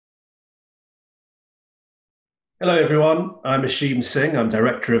Hello, everyone. I'm Ashim Singh. I'm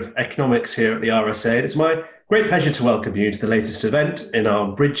Director of Economics here at the RSA. It's my great pleasure to welcome you to the latest event in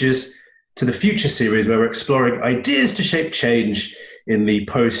our Bridges to the Future series, where we're exploring ideas to shape change in the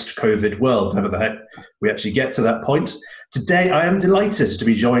post-COVID world, whenever the heck we actually get to that point. Today, I am delighted to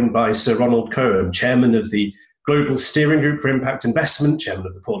be joined by Sir Ronald Cohen, Chairman of the Global Steering Group for Impact Investment, Chairman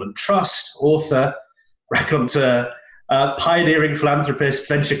of the Portland Trust, author, raconteur, pioneering philanthropist,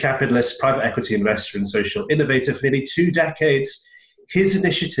 venture capitalist, private equity investor, and social innovator for nearly 2 decades. His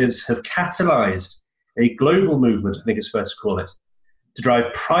initiatives have catalyzed a global movement, I think it's fair to call it, to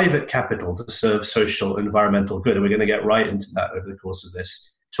drive private capital to serve social and environmental good. And we're going to get right into that over the course of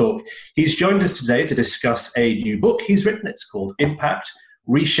this talk. He's joined us today to discuss a new book he's written. It's called Impact,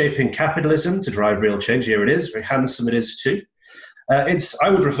 Reshaping Capitalism to Drive Real Change. Here it is. Very handsome it is too. I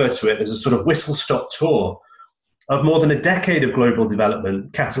would refer to it as a sort of whistle-stop tour of more than a decade of global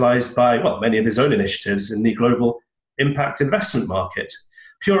development, catalyzed by, many of his own initiatives in the global impact investment market.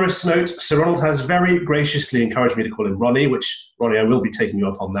 Purist note, Sir Ronald has very graciously encouraged me to call him Ronnie, which, Ronnie, I will be taking you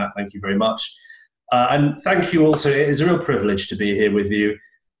up on that. Thank you very much. And thank you also. It is a real privilege to be here with you,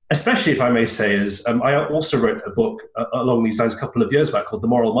 especially if I may say, as I also wrote a book along these lines a couple of years back called The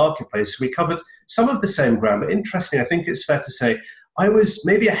Moral Marketplace. We covered some of the same ground, but interestingly, I think it's fair to say I was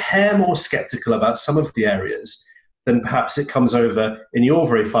maybe a hair more skeptical about some of the areas than perhaps it comes over in your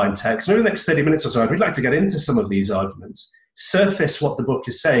very fine text. And over the next 30 minutes or so, we'd like to get into some of these arguments, surface what the book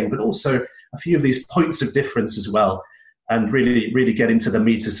is saying, but also a few of these points of difference as well, and really get into the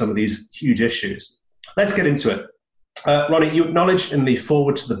meat of some of these huge issues. Let's get into it. Ronnie, you acknowledge in the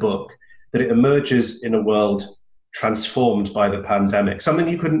foreword to the book that it emerges in a world transformed by the pandemic, something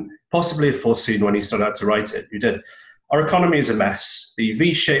you couldn't possibly have foreseen when you started out to write it. You did. Our economy is a mess. The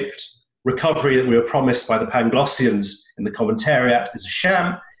V-shaped recovery that we were promised by the Panglossians in the Commentariat is a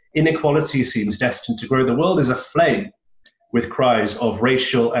sham. Inequality seems destined to grow. The world is aflame with cries of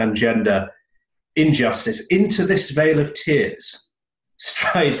racial and gender injustice. Into this veil of tears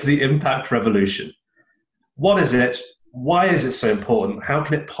strides the impact revolution. What is it? Why is it so important? How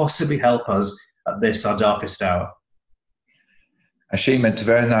can it possibly help us at this, our darkest hour? Ashim, it's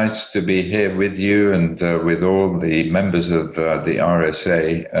very nice to be here with you and with all the members of the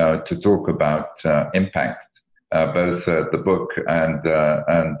RSA to talk about impact, both the book and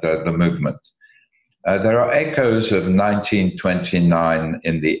the movement. There are echoes of 1929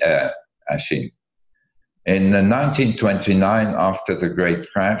 in the air, Ashim. In 1929, after the Great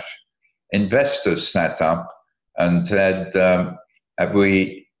Crash, investors sat up and said, have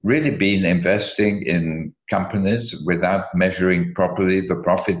we really been investing in companies without measuring properly the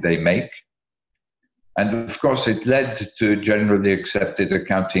profit they make? And of course, it led to generally accepted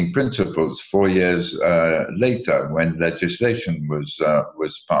accounting principles 4 years later, when legislation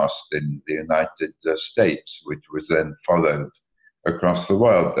was passed in the United States, which was then followed across the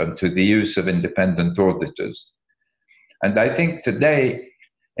world, and to the use of independent auditors. And I think today,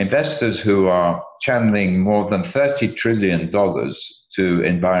 investors who are channeling more than $30 trillion to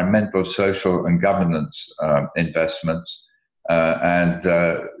environmental, social, and governance investments, and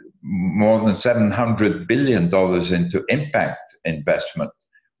more than $700 billion into impact investment,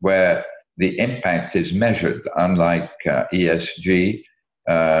 where the impact is measured, unlike ESG.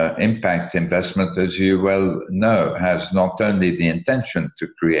 Impact investment, as you well know, has not only the intention to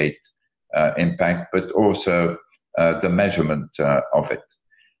create impact, but also the measurement of it.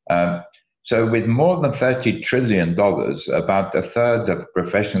 So with more than $30 trillion, about a third of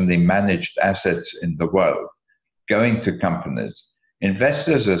professionally managed assets in the world going to companies,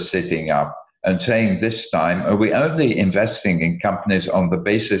 investors are sitting up and saying this time, are we only investing in companies on the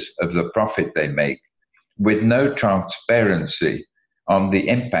basis of the profit they make, with no transparency on the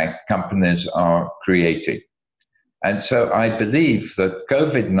impact companies are creating? And so I believe that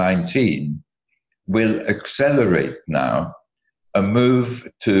COVID-19 will accelerate now a move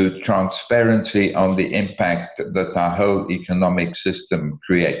to transparency on the impact that our whole economic system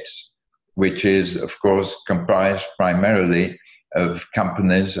creates, which is, of course, comprised primarily of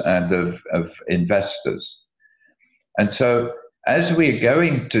companies and of investors. And so as we're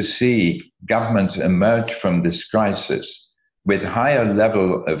going to see governments emerge from this crisis with higher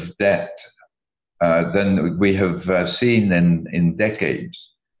level of debt than we have seen in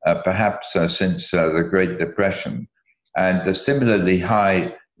decades, perhaps since the Great Depression, and similarly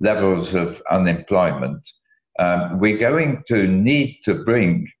high levels of unemployment, we're going to need to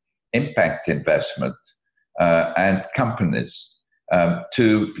bring impact investment and companies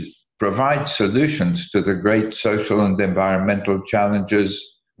to provide solutions to the great social and environmental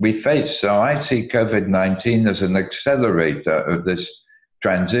challenges we face. So I see COVID-19 as an accelerator of this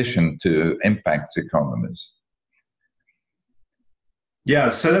transition to impact economies. Yeah,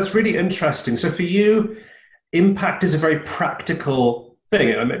 so that's really interesting. So for you, impact is a very practical thing.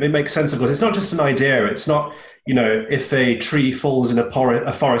 It makes sense, of course. It's not just an idea. It's not, if a tree falls in a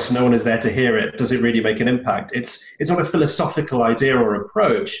forest and no one is there to hear it, does it really make an impact? It's not a philosophical idea or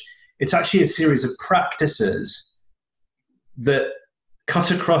approach. It's actually a series of practices that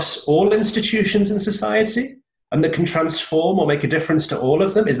cut across all institutions in society and that can transform or make a difference to all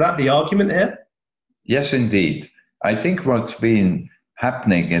of them. Is that the argument here? Yes, indeed. I think what's been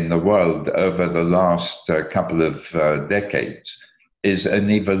happening in the world over the last couple of decades is an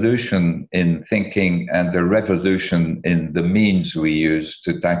evolution in thinking and a revolution in the means we use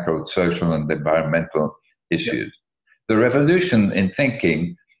to tackle social and environmental Yeah. issues. The revolution in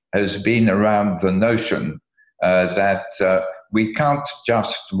thinking has been around the notion that we can't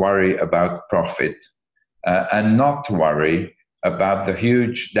just worry about profit and not worry about the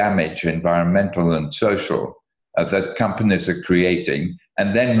huge damage, environmental and social, that companies are creating,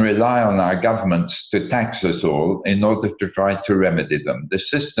 and then rely on our governments to tax us all in order to try to remedy them. The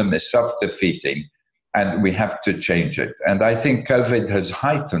system is self-defeating, and we have to change it. And I think COVID has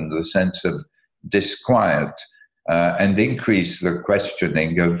heightened the sense of disquiet and increased the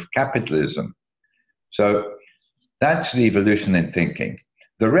questioning of capitalism. So that's the evolution in thinking.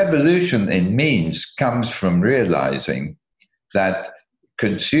 The revolution in means comes from realizing that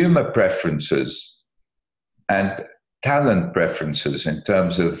consumer preferences and talent preferences in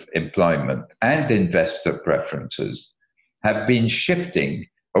terms of employment and investor preferences have been shifting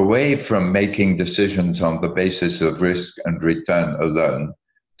away from making decisions on the basis of risk and return alone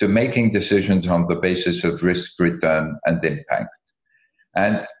to making decisions on the basis of risk, return, and impact.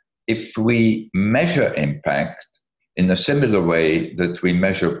 And if we measure impact in a similar way that we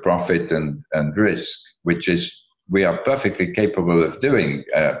measure profit and risk, which is we are perfectly capable of doing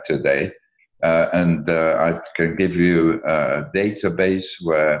today, and I can give you a database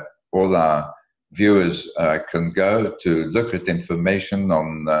where all our viewers can go to look at information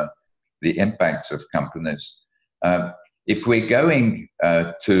on the impacts of companies. If we're going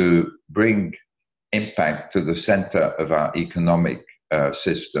to bring impact to the center of our economic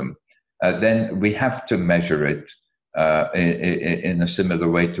system, then we have to measure it in a similar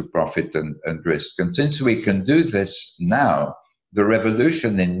way to profit and risk. And since we can do this now, the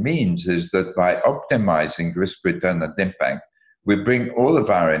revolution in means is that by optimizing risk, return, and impact, we bring all of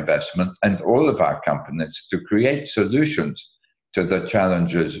our investment and all of our companies to create solutions to the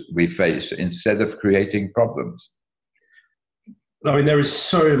challenges we face instead of creating problems. I mean, there is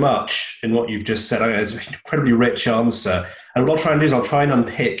so much in what you've just said. I mean, it's an incredibly rich answer. And what I'll try and do is I'll try and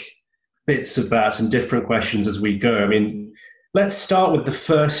unpick bits of that and different questions as we go. I mean, let's start with the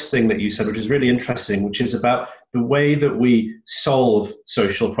first thing that you said, which is really interesting, which is about the way that we solve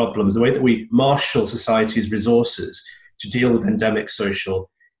social problems, the way that we marshal society's resources to deal with endemic social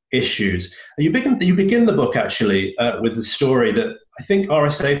issues. You begin the book actually with the story that I think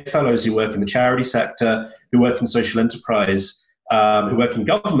RSA fellows who work in the charity sector, who work in social enterprise, who work in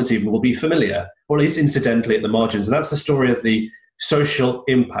government even, will be familiar, or at least incidentally at the margins. And that's the story of the social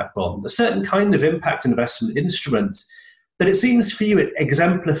impact bond, a certain kind of impact investment instrument that it seems for you it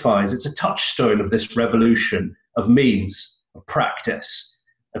exemplifies. It's a touchstone of this revolution of means, of practice,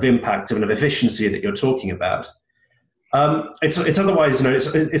 of impact, and of efficiency that you're talking about. It's otherwise,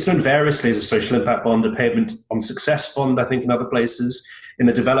 it's known variously as a social impact bond, a payment on success bond, I think in other places. In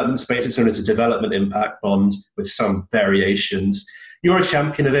the development space, it's known as a development impact bond with some variations. You're a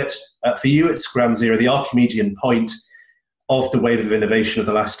champion of it. For you, it's ground zero, the Archimedean point of the wave of innovation of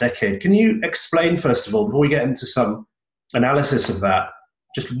the last decade. Can you explain, first of all, before we get into some analysis of that,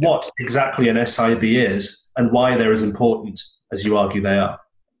 just what exactly an SIB is and why they're as important as you argue they are?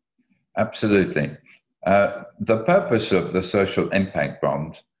 Absolutely. The purpose of the social impact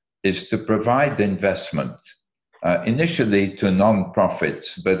bond is to provide investment, initially to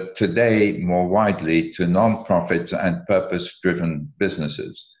non-profits, but today more widely to non-profits and purpose-driven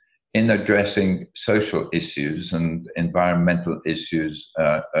businesses in addressing social issues and environmental issues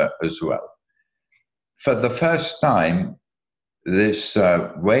as well. For the first time, this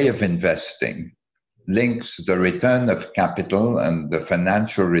way of investing links the return of capital and the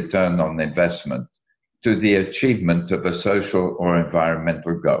financial return on investment to the achievement of a social or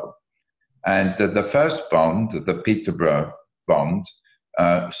environmental goal. And the first bond, the Peterborough bond,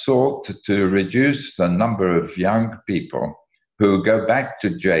 sought to reduce the number of young people who go back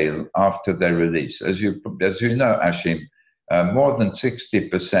to jail after their release. As you know, Ashim, more than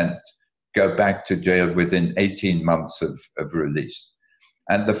 60% go back to jail within 18 months of release.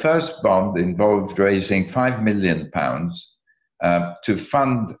 And the first bond involved raising £5 million to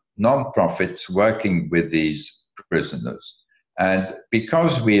fund non-profits working with these prisoners. And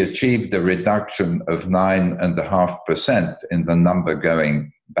because we achieved a reduction of 9.5% in the number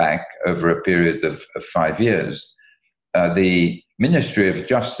going back over a period of 5 years, the Ministry of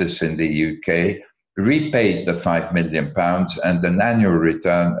Justice in the UK repaid the £5 million and an annual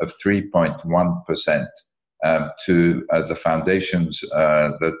return of 3.1% to the foundations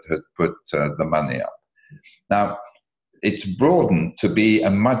that had put the money up. Now, it's broadened to be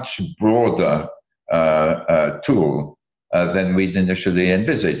a much broader tool than we'd initially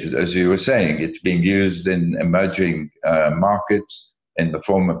envisaged. As you were saying, it's being used in emerging markets in the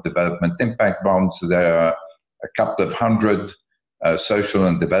form of development impact bonds. There are a couple of hundred social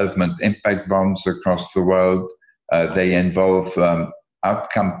and development impact bonds across the world. They involve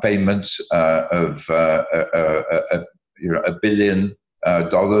outcome payments of $1 billion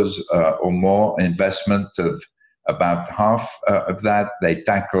or more, investment of about half of that. They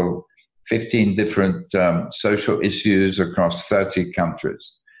tackle 15 different social issues across 30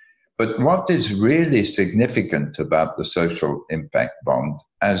 countries. But what is really significant about the social impact bond,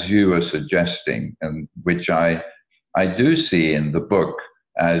 as you were suggesting, and which I do see in the book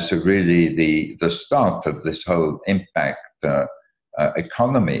as really the start of this whole impact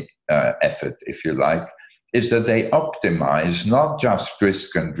economy effort, if you like, is that they optimize not just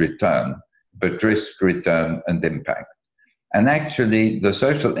risk and return, but risk, return, and impact. And actually, the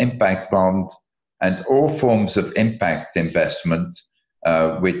social impact bond and all forms of impact investment,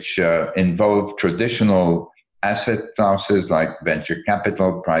 which involve traditional asset classes like venture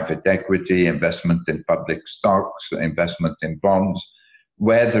capital, private equity, investment in public stocks, investment in bonds,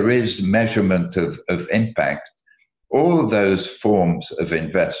 where there is measurement of impact, all those forms of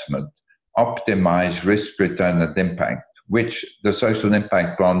investment optimize risk, return, and impact, which the social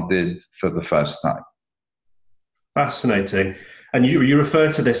impact bond did for the first time. Fascinating. And you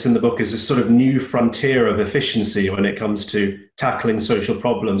refer to this in the book as a sort of new frontier of efficiency when it comes to tackling social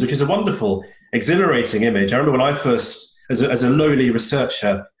problems, which is a wonderful, exhilarating image. I remember when I first, as a lowly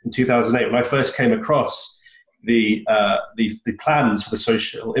researcher in 2008, when I first came across the plans for the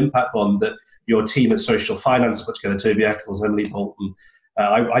social impact bond that your team at Social Finance put together, Toby Eccles, Emily Bolton,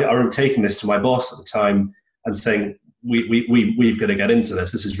 I remember taking this to my boss at the time and saying, we've got to get into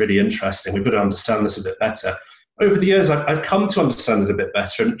this. This is really interesting. We've got to understand this a bit better. Over the years, I've come to understand it a bit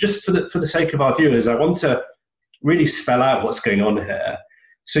better. And just for the sake of our viewers, I want to really spell out what's going on here.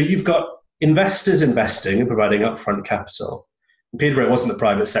 So you've got investors investing and providing upfront capital. In Peterborough, it wasn't the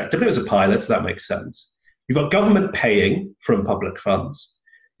private sector, but it was a pilot, so that makes sense. You've got government paying from public funds.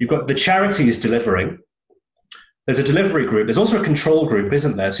 You've got the charities delivering. There's a delivery group. There's also a control group,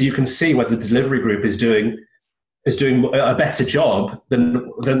 isn't there? So you can see whether the delivery group is doing a better job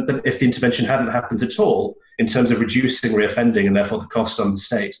than if the intervention hadn't happened at all in terms of reducing reoffending and therefore the cost on the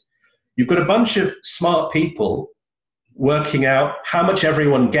state. You've got a bunch of smart people working out how much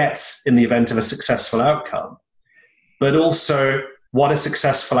everyone gets in the event of a successful outcome, but also what a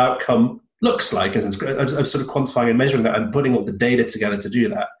successful outcome looks like, and sort of quantifying and measuring that and putting all the data together to do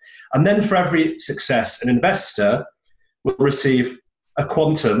that. And then for every success, an investor will receive a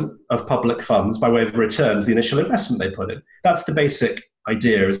quantum of public funds by way of return for the initial investment they put in. That's the basic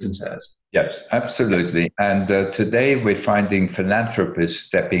idea, isn't it? Yes, absolutely. And today we're finding philanthropists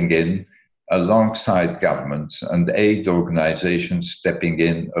stepping in alongside governments and aid organizations stepping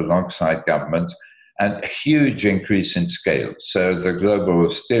in alongside governments, and a huge increase in scale. So the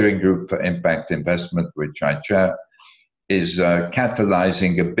Global Steering Group for Impact Investment, which I chair, is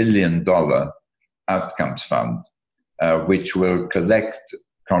catalyzing $1 billion outcomes fund, which will collect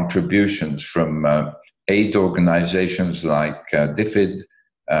contributions from aid organizations like DFID,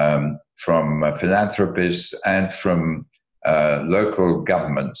 from philanthropists, and from local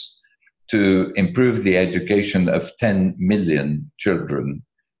governments to improve the education of 10 million children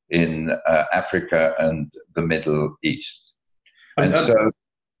in Africa and the Middle East. And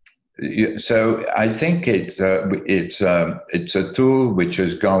so I think it's a tool which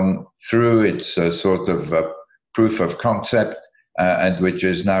has gone through its sort of proof of concept and which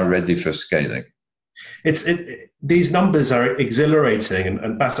is now ready for scaling. These numbers are exhilarating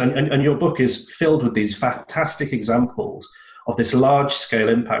and fast, and your book is filled with these fantastic examples of this large-scale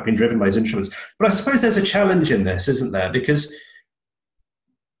impact being driven by these instruments. But I suppose there's a challenge in this, isn't there? Because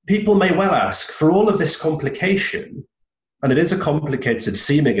people may well ask, for all of this complication, and it is a complicated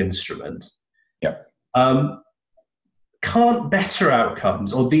seeming instrument, can't better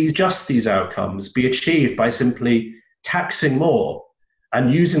outcomes, or these outcomes, be achieved by simply taxing more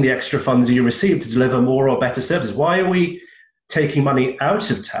and using the extra funds you receive to deliver more or better services? Why are we taking money out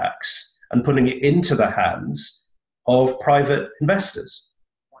of tax and putting it into the hands of private investors?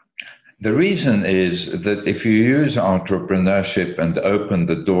 The reason is that if you use entrepreneurship and open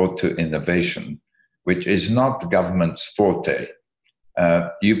the door to innovation, which is not the government's forte,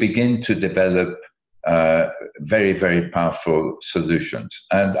 you begin to develop very, very powerful solutions.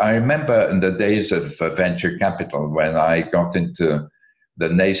 And I remember in the days of venture capital, when I got into the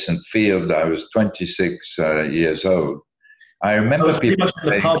nascent field, I was 26 years old. I remember I was pretty much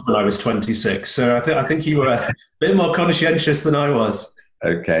in the pub when I was 26, so I think you were a bit more conscientious than I was.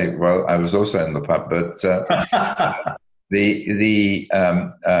 Okay, well, I was also in the pub, but the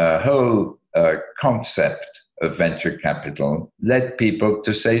whole concept of venture capital led people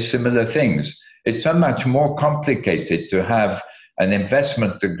to say similar things. It's so much more complicated to have an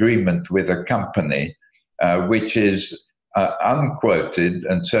investment agreement with a company which is unquoted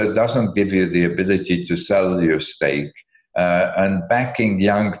and so doesn't give you the ability to sell your stake, and backing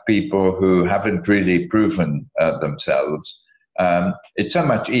young people who haven't really proven themselves. It's so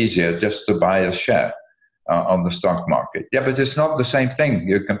much easier just to buy a share on the stock market. Yeah, but it's not the same thing.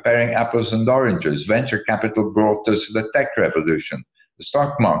 You're comparing apples and oranges. Venture capital brought us the tech revolution. The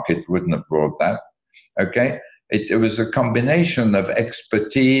stock market wouldn't have brought that. Okay? It was a combination of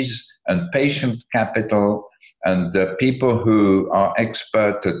expertise and patient capital and people who are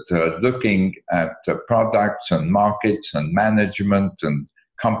expert at looking at products and markets and management and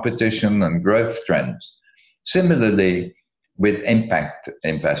competition and growth trends. Similarly, with impact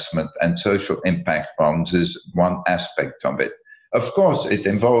investment, and social impact bonds is one aspect of it. Of course, it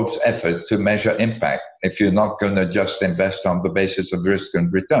involves effort to measure impact if you're not going to just invest on the basis of risk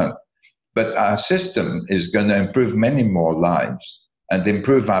and return. But our system is going to improve many more lives and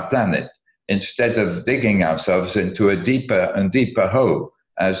improve our planet instead of digging ourselves into a deeper and deeper hole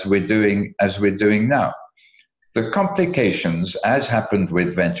as we're doing now. The complications, as happened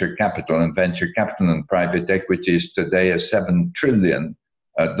with venture capital and private equities today, a $7 trillion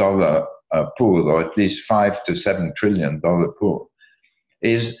pool, or at least $5 to $7 trillion pool,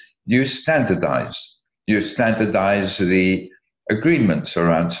 is you standardize. You standardize the agreements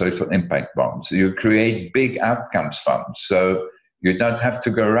around social impact bonds. You create big outcomes funds. So you don't have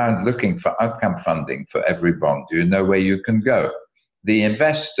to go around looking for outcome funding for every bond. You know where you can go. The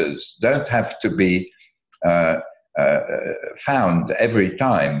investors don't have to be found every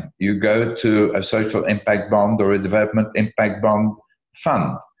time you go to a social impact bond or a development impact bond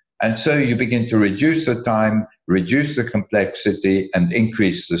fund. And so you begin to reduce the time, reduce the complexity, and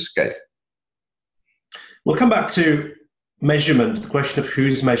increase the scale. We'll come back to measurement, the question of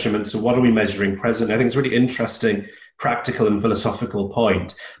whose measurements and what are we measuring presently. I think it's a really interesting, practical and philosophical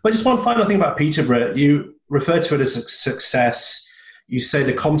point. But just one final thing about Peterborough, you refer to it as a success. You say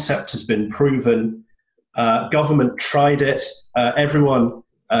the concept has been proven. Government tried it. Everyone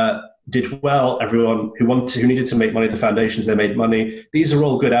did well. Everyone who needed to make money, the foundations, they made money. These are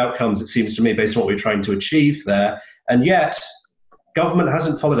all good outcomes, it seems to me, based on what we're trying to achieve there. And yet, government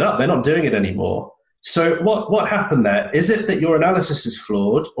hasn't followed it up. They're not doing it anymore. So what happened there? Is it that your analysis is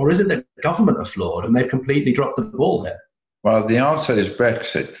flawed, or is it that government are flawed and they've completely dropped the ball here? Well, the answer is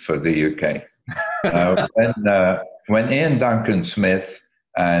Brexit for the UK. When Ian Duncan Smith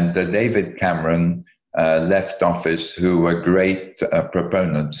and David Cameron left office, who were great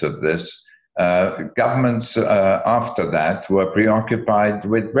proponents of this, governments after that were preoccupied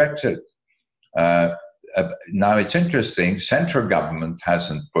with Brexit. Now it's interesting, central government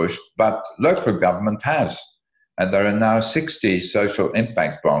hasn't pushed, but local government has. And there are now 60 social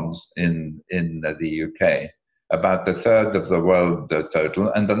impact bonds in the UK, about a third of the world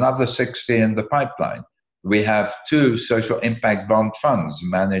total, and another 60 in the pipeline. We have 2 social impact bond funds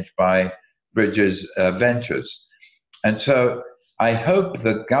managed by Bridges Ventures. And so I hope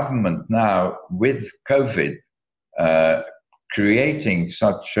that government now, with COVID, creating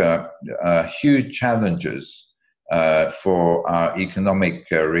such huge challenges for our economic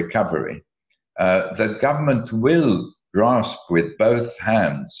recovery, that government will grasp with both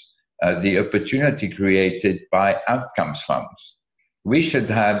hands the opportunity created by outcomes funds. We should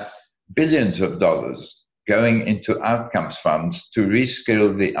have billions of dollars going into outcomes funds to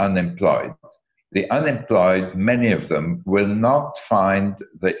reskill the unemployed. The unemployed, many of them, will not find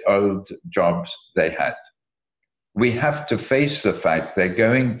the old jobs they had. We have to face the fact they're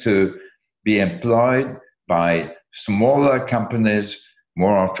going to be employed by smaller companies,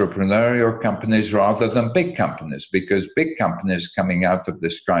 more entrepreneurial companies, rather than big companies, because big companies coming out of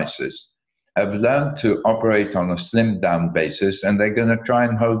this crisis have learned to operate on a slimmed down basis, and they're going to try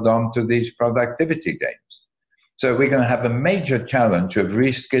and hold on to these productivity gains. So we're going to have a major challenge of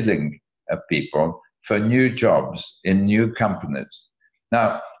reskilling people for new jobs in new companies.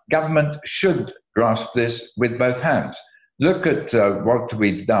 Now, government should grasp this with both hands. Look at what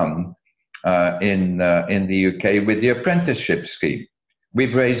we've done in the UK with the apprenticeship scheme.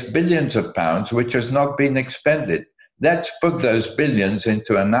 We've raised billions of pounds, which has not been expended. Let's put those billions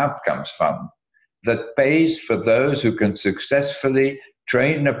into an outcomes fund that pays for those who can successfully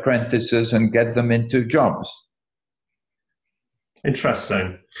train apprentices and get them into jobs.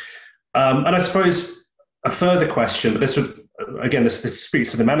 Interesting. And I suppose a further question, but this would, again, this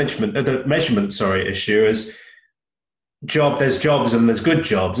speaks to the measurement, issue is there's jobs and there's good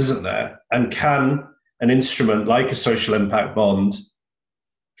jobs, isn't there? And can an instrument like a social impact bond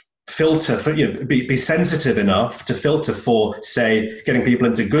filter for, be sensitive enough to filter for, say, getting people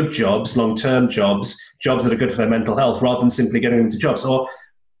into good jobs, long-term jobs that are good for their mental health, rather than simply getting them into jobs? Or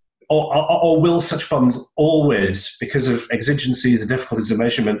will such funds always, because of exigencies, the difficulties of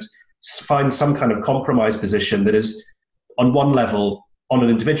measurement, find some kind of compromise position that is, on one level, on an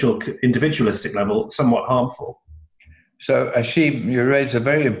individualistic level, somewhat harmful? So, Ashim, you raise a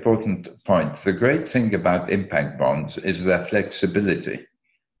very important point. The great thing about impact bonds is their flexibility.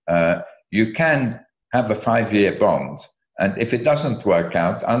 You can have a 5-year bond, and if it doesn't work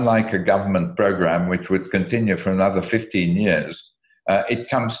out, unlike a government program which would continue for another 15 years, it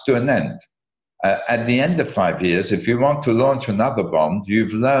comes to an end. At the end of 5 years, if you want to launch another bond,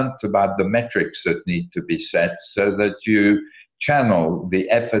 you've learned about the metrics that need to be set so that you channel the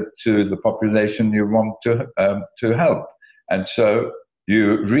effort to the population you want to help. And so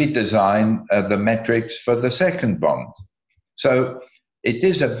you redesign the metrics for the second bond. So it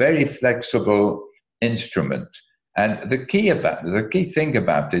is a very flexible instrument. And the key thing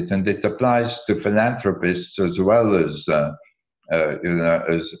about it, and it applies to philanthropists as well as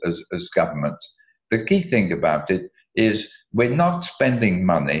as government. The key thing about it is we're not spending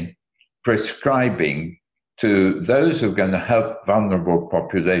money prescribing to those who are going to help vulnerable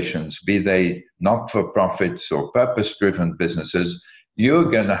populations, be they not-for-profits or purpose-driven businesses.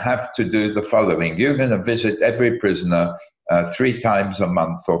 You're going to have to do the following. You're going to visit every prisoner 3 times a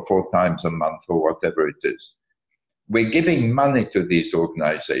month or 4 times a month or whatever it is. We're giving money to these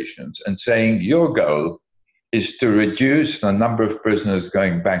organizations and saying your goal is to reduce the number of prisoners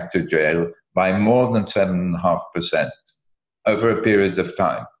going back to jail by more than 7.5% over a period of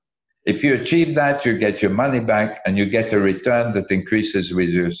time. If you achieve that, you get your money back and you get a return that increases with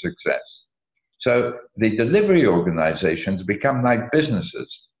your success. So the delivery organizations become like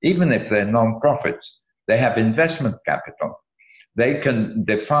businesses, even if they're non-profits. They have investment capital. They can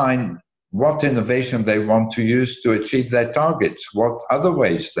define what innovation they want to use to achieve their targets, what other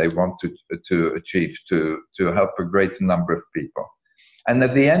ways they want to achieve to help a greater number of people. And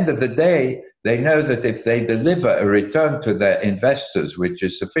at the end of the day, they know that if they deliver a return to their investors, which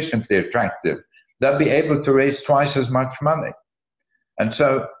is sufficiently attractive, they'll be able to raise twice as much money. And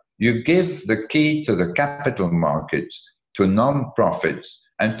so you give the key to the capital markets to non-profits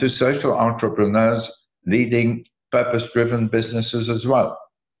and to social entrepreneurs leading purpose-driven businesses as well.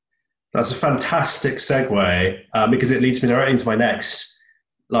 That's a fantastic segue because it leads me directly into my next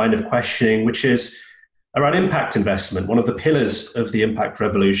line of questioning, which is around impact investment, one of the pillars of the impact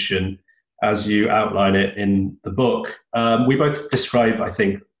revolution, as you outline it in the book. We both describe, I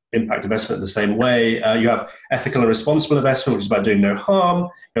think, impact investment in the same way. You have ethical and responsible investment, which is about doing no harm.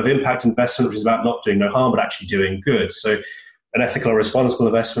 You have impact investment, which is about not doing no harm, but actually doing good. So an ethical or responsible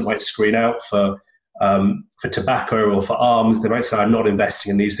investment might screen out for tobacco or for arms. They might say, I'm not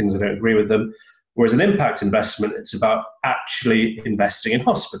investing in these things, I don't agree with them. Whereas an impact investment, it's about actually investing in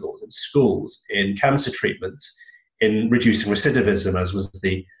hospitals, in schools, in cancer treatments, in reducing recidivism, as was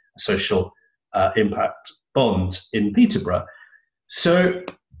the social impact bond in Peterborough. So,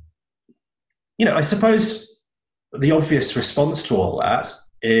 I suppose the obvious response to all that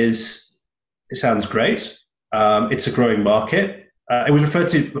is, it sounds great. It's a growing market. It was referred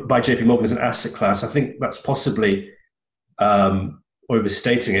to by JP Morgan as an asset class. I think that's possibly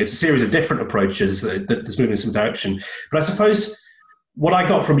overstating it. It's a series of different approaches that's moving in some direction. But I suppose what I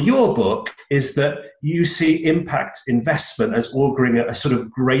got from your book is that you see impact investment as auguring a sort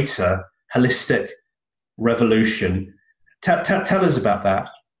of greater holistic revolution. Tell us about that.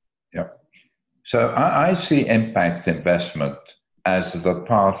 Yeah. So I see impact investment as the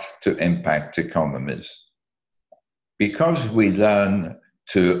path to impact economies. Because we learn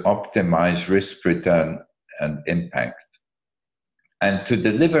to optimize risk, return, and impact, and to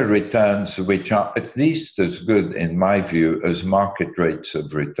deliver returns which are at least as good, in my view, as market rates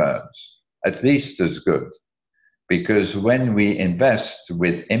of returns, at least as good. Because when we invest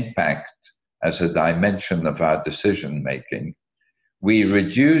with impact as a dimension of our decision making, we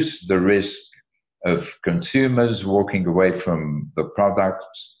reduce the risk of consumers walking away from the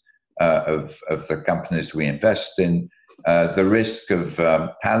products of the companies we invest in. the risk of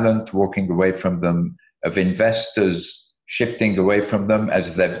talent walking away from them, of investors shifting away from them,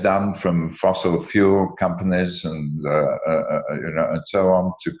 as they've done from fossil fuel companies and and so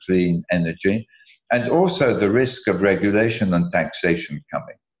on, to clean energy, and also the risk of regulation and taxation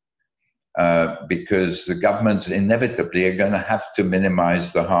coming. Because the governments inevitably are going to have to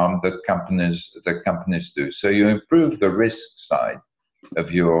minimize the harm that companies do. So you improve the risk side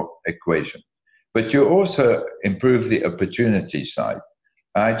of your equation, but you also improve the opportunity side.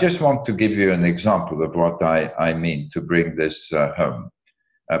 I just want to give you an example of what I mean to bring this home,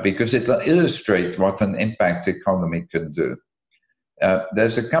 because it will illustrate what an impact economy can do.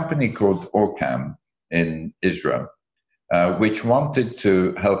 There's a company called Orcam in Israel, which wanted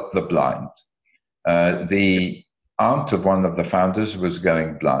to help the blind. The aunt of one of the founders was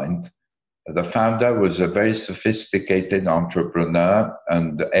going blind. The founder was a very sophisticated entrepreneur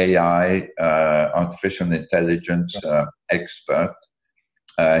and AI, artificial intelligence expert.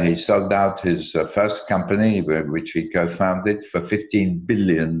 He sold out his first company, which he co-founded, for $15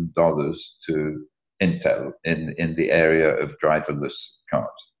 billion to Intel in the area of driverless cars.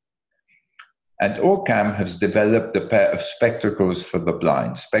 And Orcam has developed a pair of spectacles for the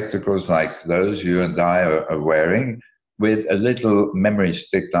blind, spectacles like those you and I are wearing, with a little memory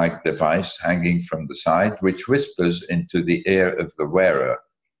stick-like device hanging from the side, which whispers into the ear of the wearer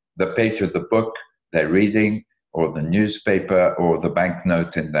the page of the book they're reading, or the newspaper, or the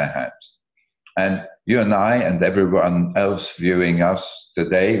banknote in their hands. And you and I and everyone else viewing us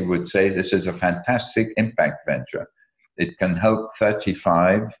today would say this is a fantastic impact venture. It can help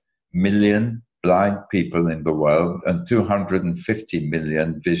 35 million blind people in the world and 250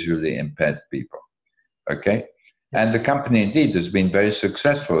 million visually impaired people. Okay? And the company indeed has been very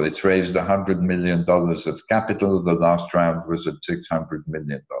successful. It's raised $100 million of capital. The last round was at $600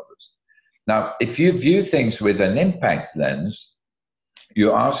 million. Now, if you view things with an impact lens,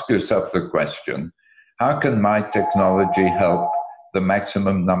 you ask yourself the question, how can my technology help the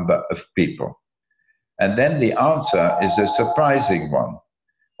maximum number of people? And then the answer is a surprising one.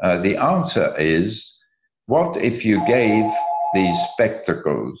 The answer is, what if you gave these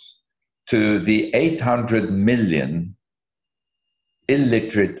spectacles to the 800 million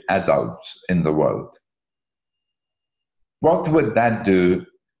illiterate adults in the world? What would that do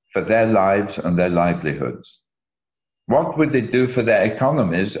for their lives and their livelihoods? What would it do for their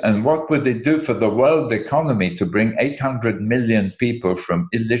economies, and what would it do for the world economy to bring 800 million people from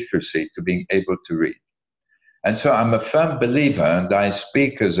illiteracy to being able to read? And so I'm a firm believer, and I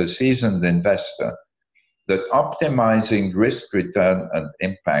speak as a seasoned investor, that optimizing risk, return, and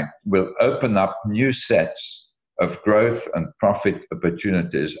impact will open up new sets of growth and profit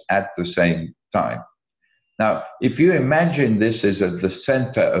opportunities at the same time. Now, if you imagine this is at the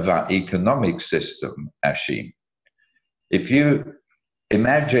center of our economic system, Ashim, if you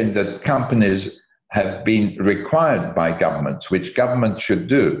imagine that companies have been required by governments, which governments should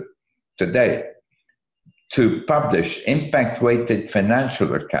do today, to publish impact-weighted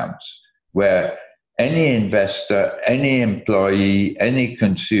financial accounts where any investor, any employee, any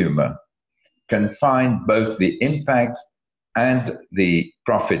consumer can find both the impact and the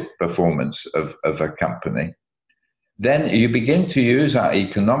profit performance of a company, then you begin to use our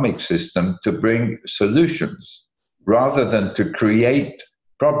economic system to bring solutions rather than to create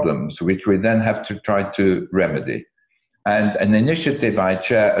problems, which we then have to try to remedy. And an initiative I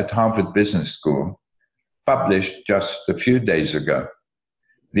chair at Harvard Business School published just a few days ago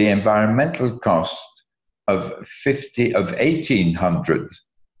the environmental cost of 1,800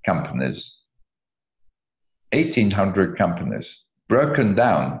 companies, 1,800 companies, broken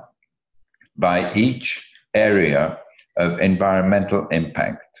down by each area of environmental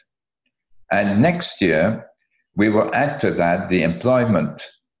impact. And next year, we will add to that the employment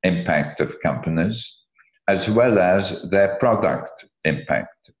impact of companies, as well as their product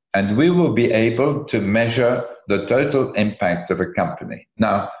impact. And we will be able to measure the total impact of a company.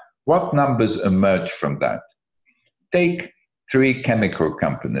 Now, what numbers emerge from that? Take 3 chemical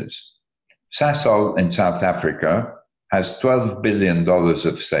companies. Sasol in South Africa has $12 billion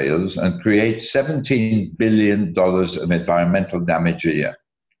of sales and creates $17 billion of environmental damage a year.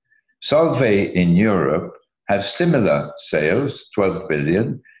 Solvay in Europe has similar sales, 12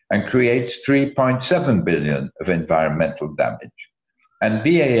 billion, and creates 3.7 billion of environmental damage. And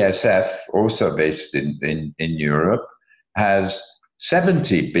BASF, also based in Europe, has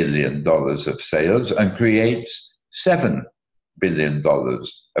 $70 billion of sales and creates $7 billion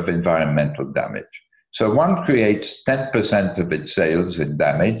of environmental damage. So one creates 10% of its sales in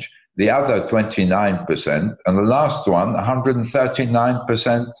damage, the other 29%, and the last one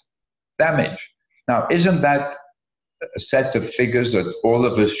 139% damage. Now, isn't that a set of figures that all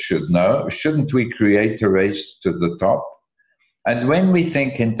of us should know? Shouldn't we create a race to the top? And when we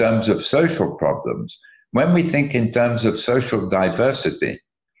think in terms of social problems, when we think in terms of social diversity,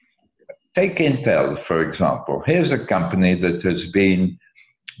 take Intel, for example. Here's a company that has been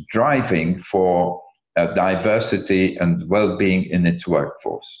driving for diversity and well-being in its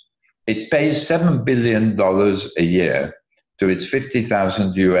workforce. It pays $7 billion a year to its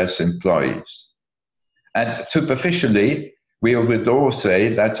 50,000 US employees. And superficially, we would all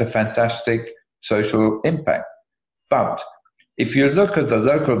say that's a fantastic social impact. But if you look at the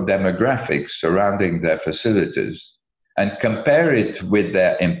local demographics surrounding their facilities and compare it with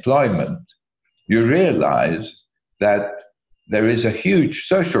their employment, you realize that there is a huge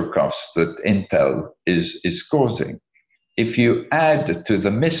social cost that Intel is causing. If you add to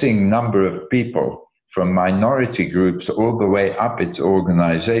the missing number of people from minority groups all the way up its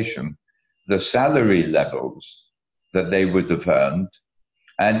organization, the salary levels that they would have earned,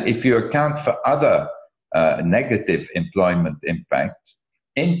 and if you account for other negative employment impact,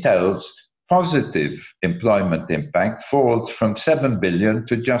 Intel's positive employment impact falls from 7 billion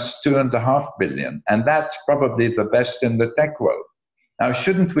to just 2.5 billion. And that's probably the best in the tech world. Now,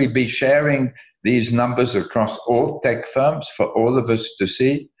 shouldn't we be sharing these numbers across all tech firms for all of us to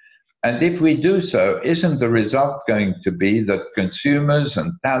see? And if we do so, isn't the result going to be that consumers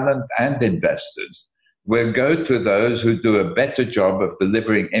and talent and investors will go to those who do a better job of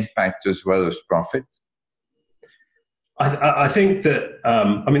delivering impact as well as profit? I think that,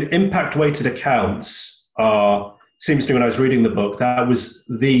 impact-weighted accounts seems to me when I was reading the book, that was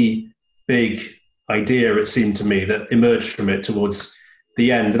the big idea, it seemed to me, that emerged from it towards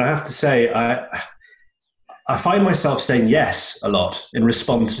the end. And I have to say, I find myself saying yes a lot in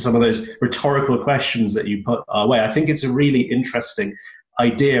response to some of those rhetorical questions that you put our way. I think it's a really interesting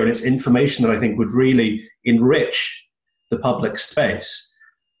idea, and it's information that I think would really enrich the public space.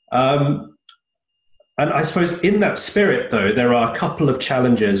 And I suppose in that spirit, though, there are a couple of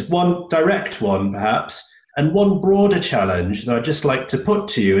challenges, one direct one, perhaps, and one broader challenge that I'd just like to put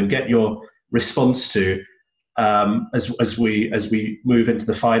to you and get your response to as we move into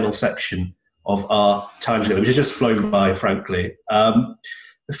the final section of our time together, which has just flown by, frankly. The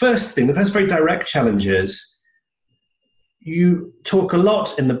first very direct challenge is you talk a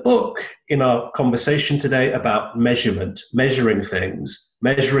lot in the book, in our conversation today, about measurement, measuring things,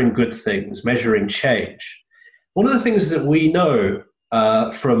 measuring good things, measuring change. One of the things that we know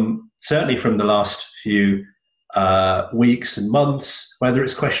certainly from the last few weeks and months, whether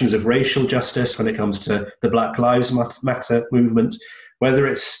it's questions of racial justice when it comes to the Black Lives Matter movement, whether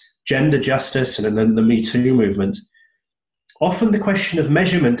it's gender justice and then the Me Too movement, often the question of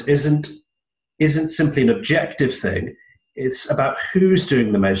measurement isn't simply an objective thing. It's about who's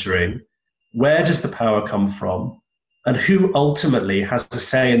doing the measuring, where does the power come from, and who ultimately has a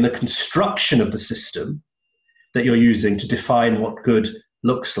say in the construction of the system that you're using to define what good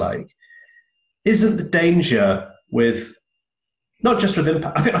looks like. Isn't the danger with, not just with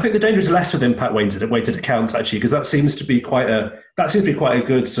impact, I think the danger is less with impact-weighted accounts, actually, because that seems to be quite a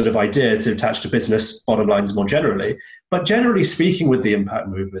good sort of idea to attach to business bottom lines more generally. But generally speaking, with the impact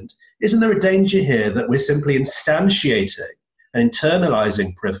movement, isn't there a danger here that we're simply instantiating and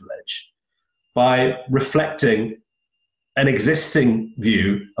internalizing privilege by reflecting an existing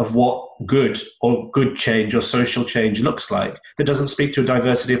view of what good change or social change looks like that doesn't speak to a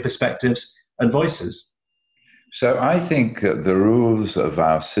diversity of perspectives and voices? So I think the rules of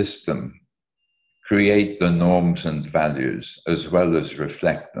our system create the norms and values as well as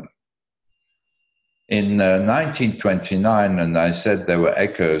reflect them. In 1929, and I said there were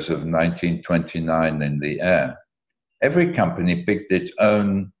echoes of 1929 in the air, every company picked its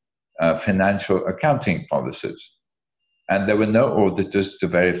own financial accounting policies. And there were no auditors to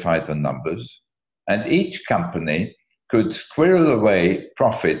verify the numbers. And each company could squirrel away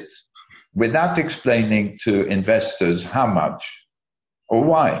profit without explaining to investors how much or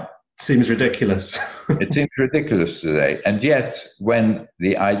why. Seems ridiculous. It seems ridiculous today. And yet, when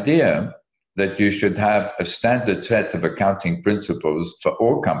the idea that you should have a standard set of accounting principles for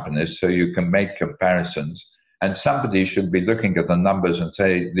all companies so you can make comparisons, and somebody should be looking at the numbers and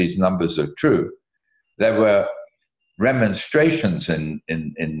say these numbers are true, there were remonstrations in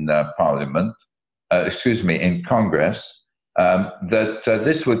Parliament, in Congress, that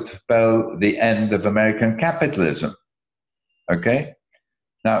this would spell the end of American capitalism. Okay?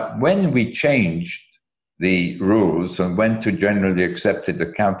 Now, when we changed the rules and went to generally accepted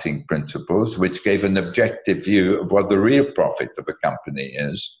accounting principles, which gave an objective view of what the real profit of a company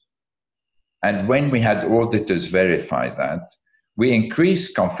is, and when we had auditors verify that, we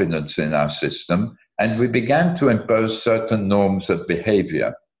increased confidence in our system, And we began to impose certain norms of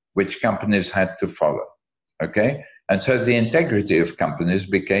behavior which companies had to follow. Okay? And so the integrity of companies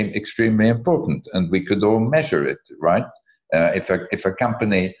became extremely important, and we could all measure it, right? If a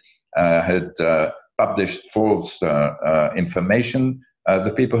company had published false information,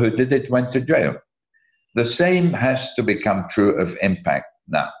 the people who did it went to jail. The same has to become true of impact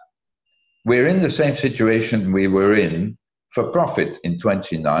now. We're in the same situation we were in for profit in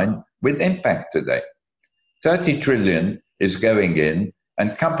 29 with impact today. 30 trillion is going in,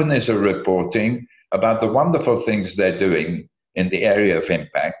 and companies are reporting about the wonderful things they're doing in the area of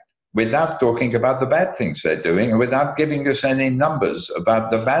impact without talking about the bad things they're doing and without giving us any numbers about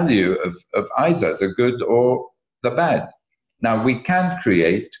the value of either the good or the bad. Now, we can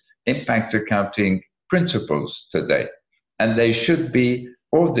create impact accounting principles today, and they should be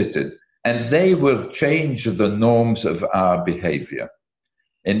audited, and they will change the norms of our behavior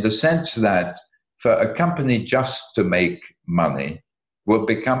in the sense that for a company just to make money will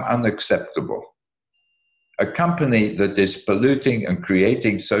become unacceptable. A company that is polluting and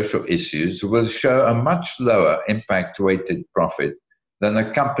creating social issues will show a much lower impact-weighted profit than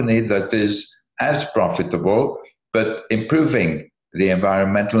a company that is as profitable but improving the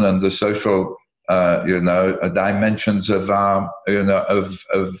environmental and the social, dimensions of our,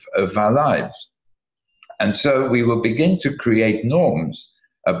 of our lives. And so we will begin to create norms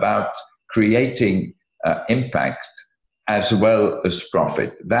about creating impact as well as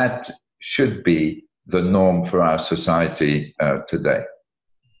profit. That should be the norm for our society today.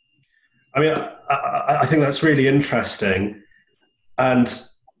 I mean, I think that's really interesting. And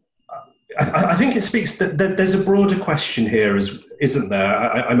I think it speaks that there's a broader question here, isn't there?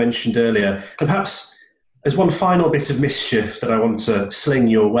 I mentioned earlier. And perhaps there's one final bit of mischief that I want to sling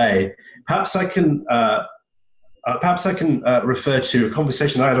your way. Perhaps I can refer to a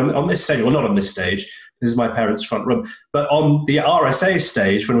conversation I had on this stage, well, not on this stage, this is my parents' front room, but on the RSA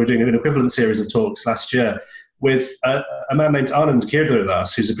stage when we were doing an equivalent series of talks last year with a man named Anand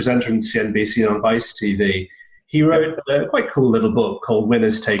Giridharadas, who's a presenter on CNBC and on Vice TV. He wrote a quite cool little book called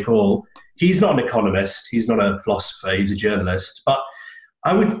Winners Take All. He's not an economist, he's not a philosopher, he's a journalist, but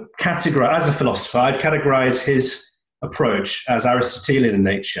I would categorize, as a philosopher, I'd categorize his approach as Aristotelian in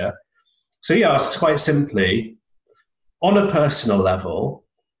nature. So he asks quite simply, on a personal level,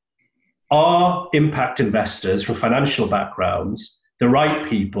 are impact investors from financial backgrounds the right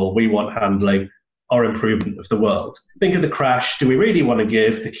people we want handling our improvement of the world? Think of the crash. Do we really want to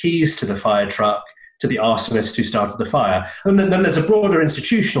give the keys to the fire truck to the arsonist who started the fire? And then there's a broader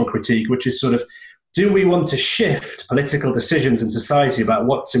institutional critique, which is sort of, do we want to shift political decisions in society about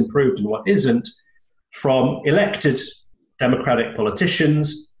what's improved and what isn't from elected democratic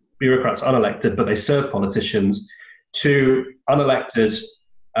politicians, bureaucrats unelected, but they serve politicians, to unelected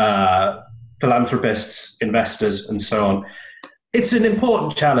philanthropists, investors, and so on? It's an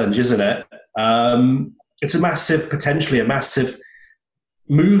important challenge, isn't it? It's potentially a massive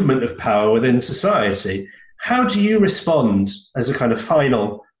movement of power within society. How do you respond, as a kind of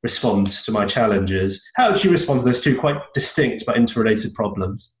final response to my challenges, how do you respond to those two quite distinct but interrelated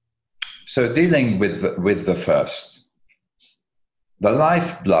problems? So dealing with the first, the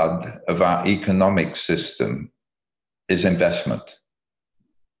lifeblood of our economic system is investment.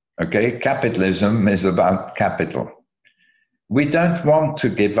 Okay, capitalism is about capital. We don't want to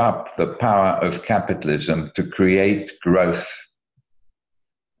give up the power of capitalism to create growth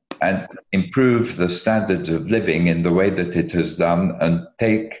and improve the standards of living in the way that it has done and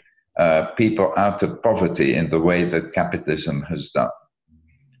take people out of poverty in the way that capitalism has done.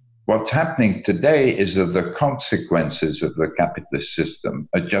 What's happening today is that the consequences of the capitalist system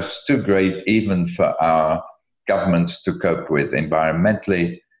are just too great even for our governments to cope with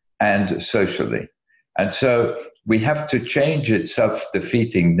environmentally and socially. And so we have to change its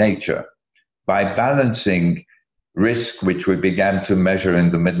self-defeating nature by balancing risk, which we began to measure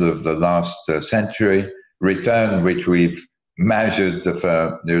in the middle of the last century, return, which we've measured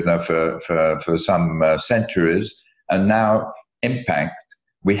for some centuries, and now impact.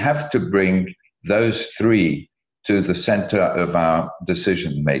 We have to bring those three to the center of our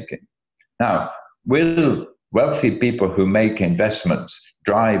decision making. Now, will wealthy people who make investments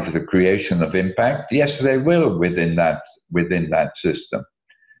drive the creation of impact? Yes, they will within that system.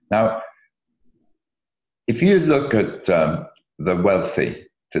 Now, if you look at the wealthy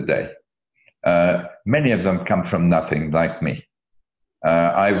today, many of them come from nothing, like me.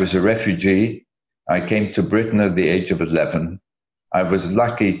 I was a refugee. I came to Britain at the age of 11. I was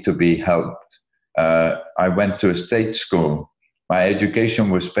lucky to be helped. I went to a state school. My education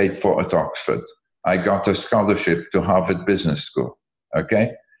was paid for at Oxford. I got a scholarship to Harvard Business School,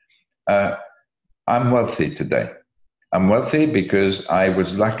 okay? I'm wealthy today. I'm wealthy because I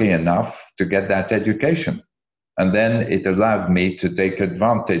was lucky enough to get that education. And then it allowed me to take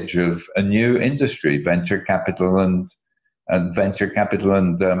advantage of a new industry, venture capital and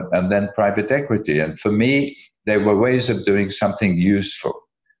then private equity. And for me, there were ways of doing something useful,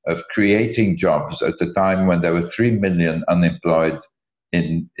 of creating jobs at a time when there were 3 million unemployed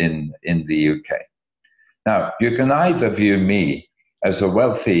in the UK. Now, you can either view me as a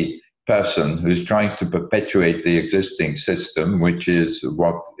wealthy person who's trying to perpetuate the existing system, which is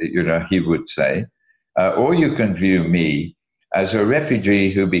what he would say, or you can view me as a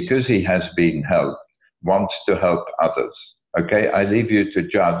refugee who, because he has been helped, wants to help others. Okay, I leave you to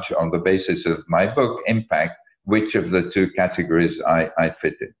judge on the basis of my book, Impact, which of the two categories I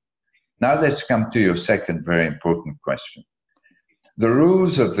fit in. Now let's come to your second very important question. The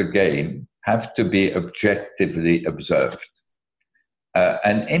rules of the game have to be objectively observed.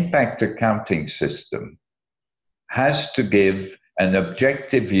 An impact accounting system has to give an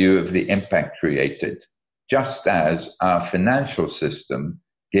objective view of the impact created, just as our financial system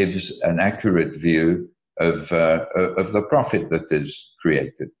gives an accurate view of the profit that is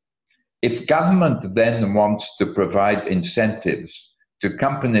created. If government then wants to provide incentives to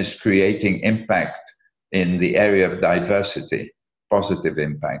companies creating impact in the area of diversity, positive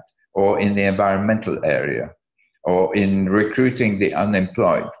impact, or in the environmental area, or in recruiting the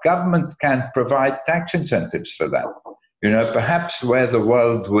unemployed, government can provide tax incentives for that. Perhaps where the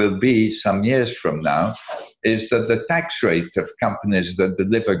world will be some years from now is that the tax rate of companies that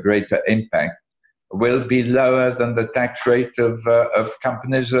deliver greater impact will be lower than the tax rate of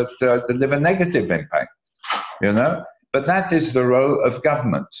companies that deliver negative impact, But that is the role of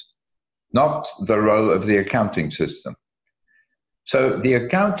government, not the role of the accounting system. So the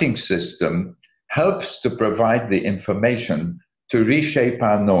accounting system helps to provide the information to reshape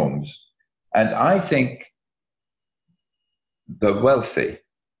our norms. And I think the wealthy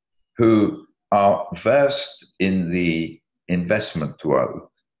who are versed in the investment world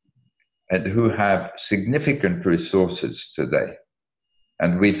and who have significant resources today,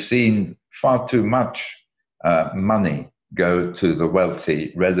 and we've seen far too much money go to the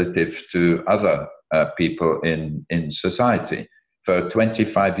wealthy relative to other people in society. For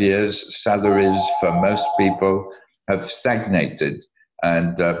 25 years, salaries for most people have stagnated.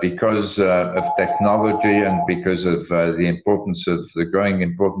 And because of technology and because of the growing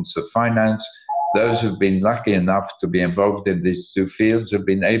importance of finance, those who've been lucky enough to be involved in these two fields have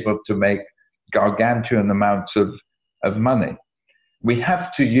been able to make gargantuan amounts of money. We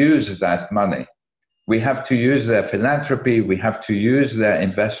have to use that money. We have to use their philanthropy. We have to use their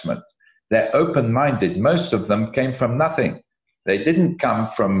investment. They're open-minded. Most of them came from nothing. They didn't come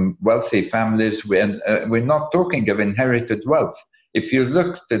from wealthy families. We're not talking of inherited wealth. If you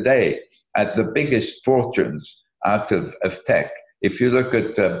look today at the biggest fortunes out of tech, if you look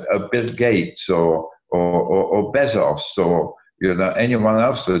at Bill Gates or Bezos or anyone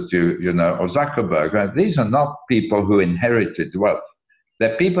else that or Zuckerberg, these are not people who inherited wealth.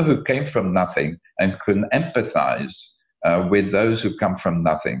 They're people who came from nothing and can empathize with those who come from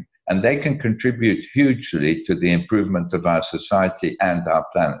nothing. And they can contribute hugely to the improvement of our society and our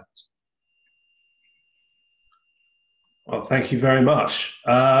planet. Well, thank you very much.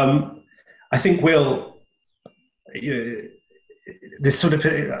 I think this was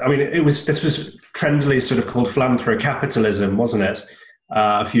trendily sort of called capitalism, wasn't it?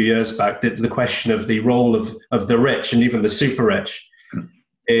 A few years back, the question of the role of the rich and even the super rich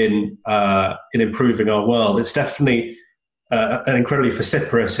in improving our world. It's definitely an incredibly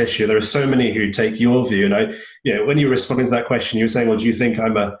vociferous issue. There are so many who take your view, and when you were responding to that question, you were saying, "Well, do you think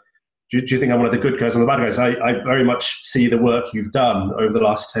I'm one of the good guys or the bad guys?" I very much see the work you've done over the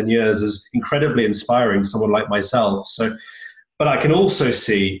last 10 years as incredibly inspiring to someone like myself. So, but I can also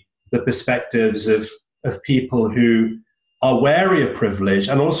see the perspectives of people who are wary of privilege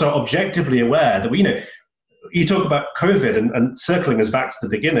and also objectively aware that you talk about COVID and circling us back to the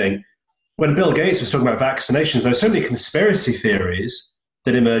beginning. When Bill Gates was talking about vaccinations, there were so many conspiracy theories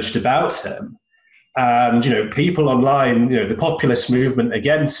that emerged about him. And, people online, the populist movement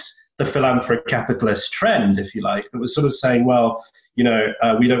against the philanthro-capitalist trend, if you like, that was sort of saying, well, we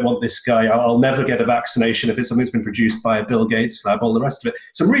don't want this guy. I'll never get a vaccination if it's something that's been produced by a Bill Gates lab, all the rest of it.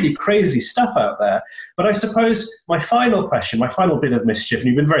 Some really crazy stuff out there. But I suppose my final question, my final bit of mischief, and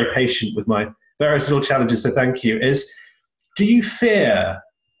you've been very patient with my various little challenges, so thank you, is do you fear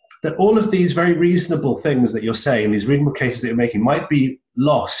that all of these very reasonable things that you're saying, these reasonable cases that you're making, might be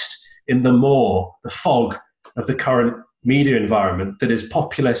lost in the fog of the current media environment that is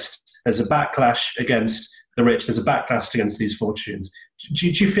populist? There's a backlash against the rich. There's a backlash against these fortunes. Do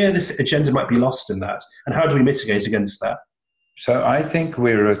you fear this agenda might be lost in that? And how do we mitigate against that? So I think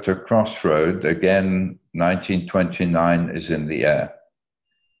we're at a crossroad. Again, 1929 is in the air,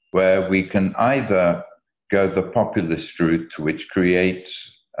 where we can either go the populist route, which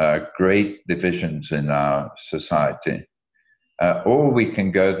creates great divisions in our society, or we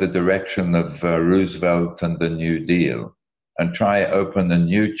can go the direction of Roosevelt and the New Deal and try open a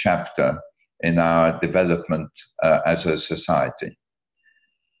new chapter in our development as a society.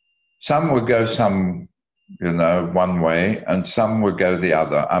 Some will go one way, and some will go the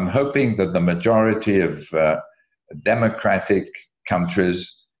other. I'm hoping that the majority of democratic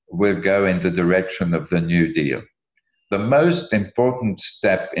countries will go in the direction of the New Deal. The most important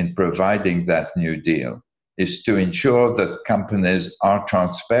step in providing that New Deal is to ensure that companies are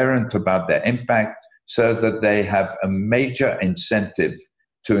transparent about their impact so that they have a major incentive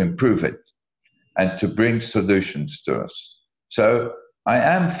to improve it and to bring solutions to us. So I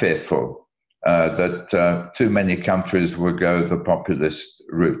am fearful that too many countries will go the populist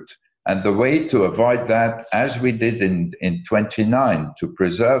route. And the way to avoid that, as we did in 29, to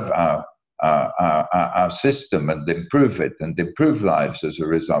preserve our system and improve it and improve lives as a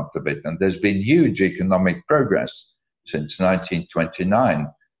result of it. And there's been huge economic progress since 1929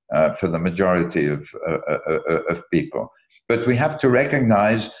 for the majority of people. But we have to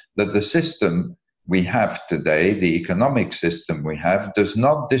recognize that the system we have today, the economic system we have, does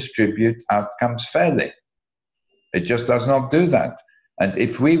not distribute outcomes fairly. It just does not do that. And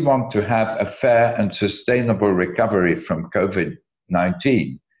if we want to have a fair and sustainable recovery from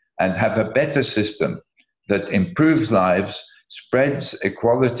COVID-19 and have a better system that improves lives, spreads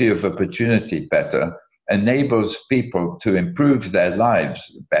equality of opportunity better, enables people to improve their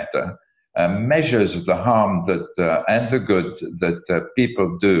lives better, measures the harm that and the good that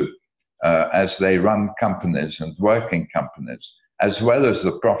people do as they run companies and work in companies, as well as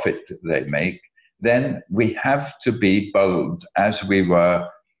the profit they make, then we have to be bold as we were,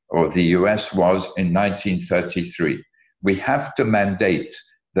 or the US was in 1933. We have to mandate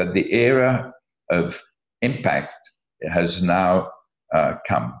that the era of impact has now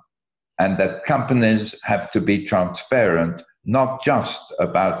come, and that companies have to be transparent, not just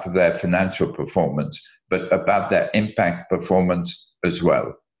about their financial performance, but about their impact performance as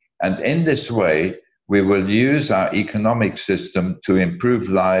well. And in this way, we will use our economic system to improve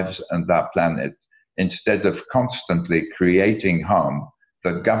lives and our planet, instead of constantly creating harm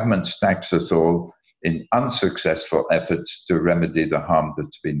that governments tax us all in unsuccessful efforts to remedy the harm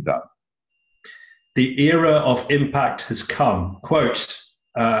that's been done. The era of impact has come. Quote,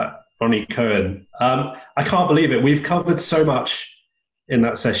 Ronnie Cohen. I can't believe it. We've covered so much in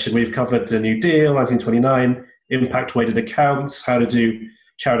that session. We've covered the New Deal, 1929, impact-weighted accounts, how to do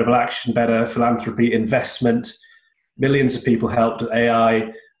charitable action better, philanthropy, investment, millions of people helped,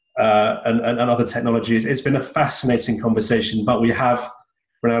 AI, and other technologies. It's been a fascinating conversation, but we have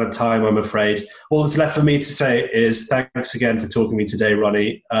run out of time, I'm afraid. All that's left for me to say is thanks again for talking to me today,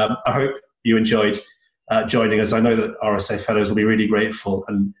 Ronnie. I hope you enjoyed joining us. I know that RSA fellows will be really grateful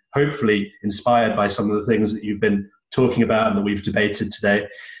and hopefully inspired by some of the things that you've been talking about and that we've debated today.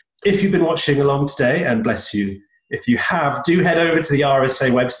 If you've been watching along today, and bless you, if you have, do head over to the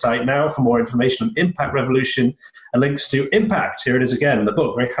RSA website now for more information on Impact Revolution and links to Impact. Here it is again, the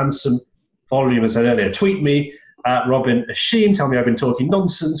book, very handsome volume, as I said earlier. Tweet me at Robin Asheen, tell me I've been talking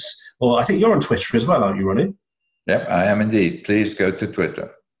nonsense, or I think you're on Twitter as well, aren't you, Ronnie? Yep, I am indeed. Please go to Twitter.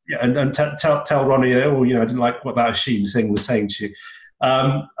 Yeah, and tell Ronnie, I didn't like what that Asheen thing was saying to you.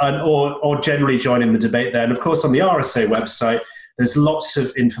 Or generally join in the debate there. And of course, on the RSA website, there's lots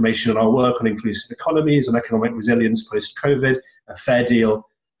of information on our work on inclusive economies and economic resilience post-COVID, a fair deal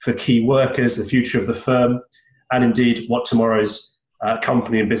for key workers, the future of the firm, and indeed what tomorrow's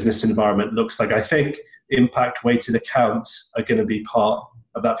company and business environment looks like. I think impact-weighted accounts are going to be part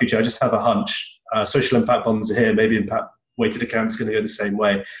of that future. I just have a hunch. Social impact bonds are here. Maybe impact-weighted accounts are going to go the same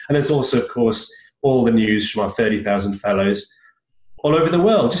way. And there's also, of course, all the news from our 30,000 fellows all over the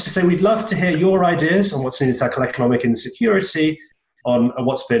world. Just to say, we'd love to hear your ideas on what's needed to tackle economic insecurity, on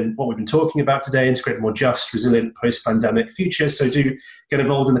what we've been talking about today, integrate a more just, resilient, post-pandemic future. So do get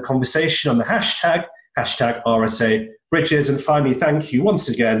involved in the conversation on the hashtag RSA Bridges. And finally, thank you once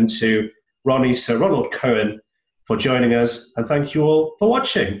again to Ronnie, Sir Ronald Cohen, for joining us. And thank you all for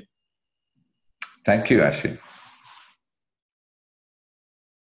watching. Thank you, Ashley.